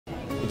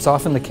It's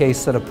often the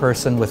case that a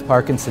person with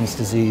Parkinson's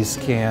disease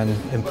can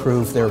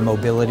improve their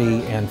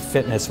mobility and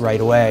fitness right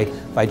away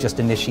by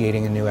just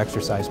initiating a new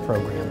exercise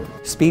program.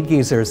 Speed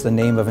Geezer is the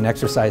name of an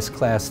exercise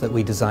class that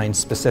we designed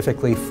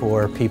specifically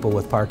for people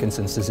with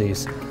Parkinson's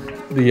disease.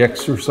 The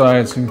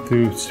exercising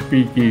through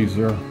Speed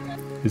Geezer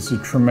is a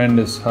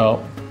tremendous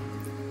help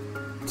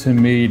to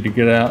me to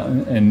get out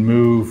and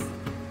move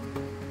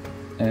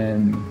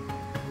and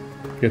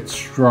get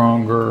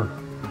stronger,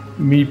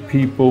 meet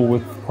people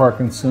with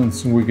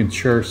Parkinson's, and we can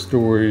share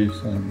stories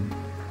and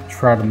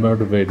try to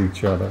motivate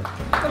each other.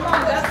 Come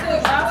on, that's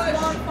it.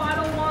 Last one,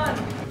 final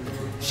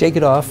one. Shake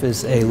It Off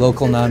is a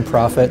local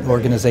nonprofit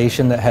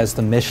organization that has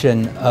the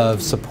mission of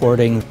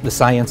supporting the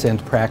science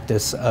and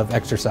practice of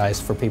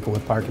exercise for people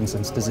with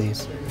Parkinson's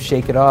disease.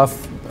 Shake It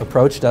Off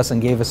approached us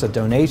and gave us a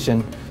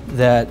donation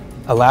that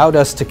allowed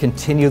us to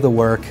continue the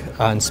work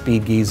on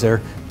Speed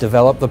Geezer,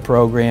 develop the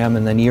program,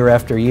 and then year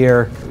after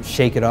year,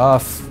 Shake It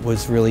Off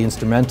was really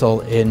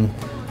instrumental in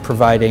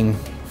providing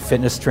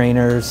fitness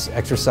trainers,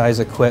 exercise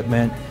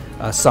equipment,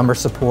 summer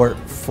support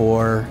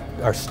for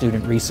our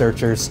student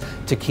researchers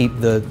to keep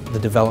the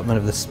development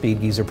of the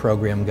Speed Geezer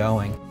program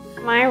going.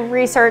 My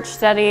research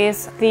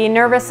studies the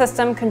nervous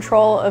system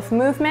control of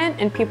movement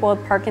in people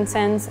with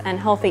Parkinson's and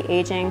healthy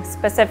aging,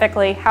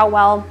 specifically how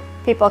well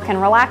people can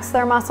relax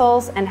their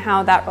muscles and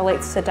how that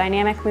relates to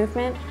dynamic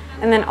movement,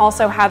 and then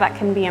also how that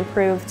can be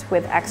improved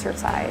with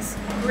exercise.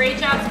 Great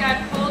job, Scott.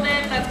 Hold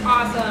it. That's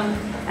awesome.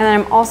 And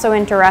then I'm also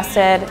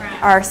interested in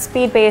our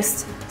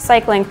speed-based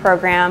cycling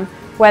program,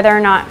 whether or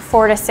not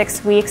 4 to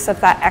 6 weeks of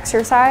that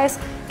exercise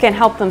can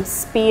help them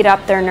speed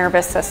up their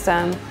nervous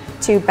system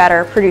to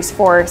better produce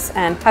force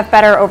and have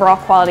better overall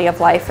quality of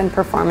life and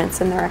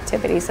performance in their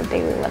activities of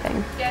daily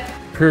living.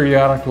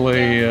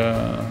 Periodically,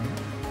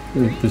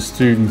 the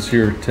students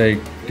here take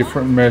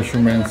different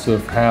measurements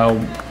of how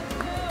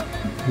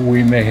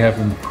we may have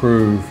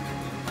improved.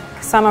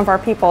 Some of our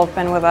people have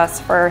been with us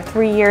for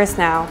 3 years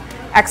now,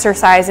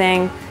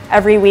 exercising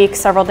every week,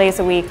 several days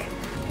a week.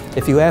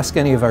 If you ask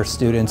any of our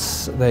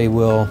students, they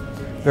will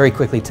very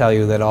quickly tell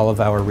you that all of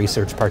our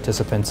research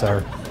participants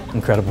are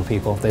incredible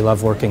people. They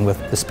love working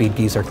with the Speed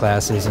Geezer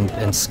classes,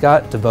 and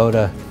Scott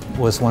DeBoda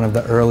was one of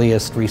the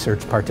earliest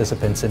research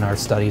participants in our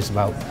studies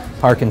about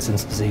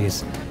Parkinson's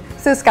disease.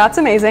 So Scott's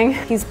amazing.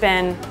 He's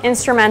been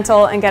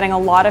instrumental in getting a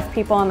lot of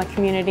people in the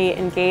community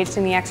engaged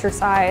in the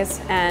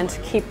exercise and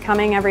keep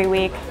coming every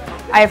week.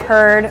 I've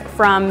heard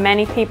from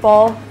many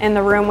people in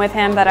the room with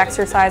him that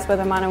exercise with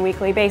him on a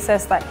weekly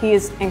basis that he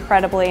is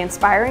incredibly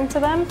inspiring to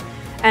them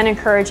and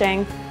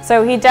encouraging.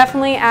 So he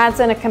definitely adds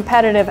in a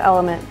competitive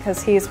element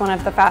because he's one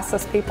of the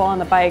fastest people on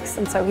the bikes,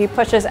 and so he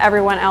pushes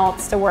everyone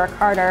else to work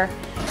harder.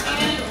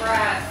 And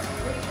rest.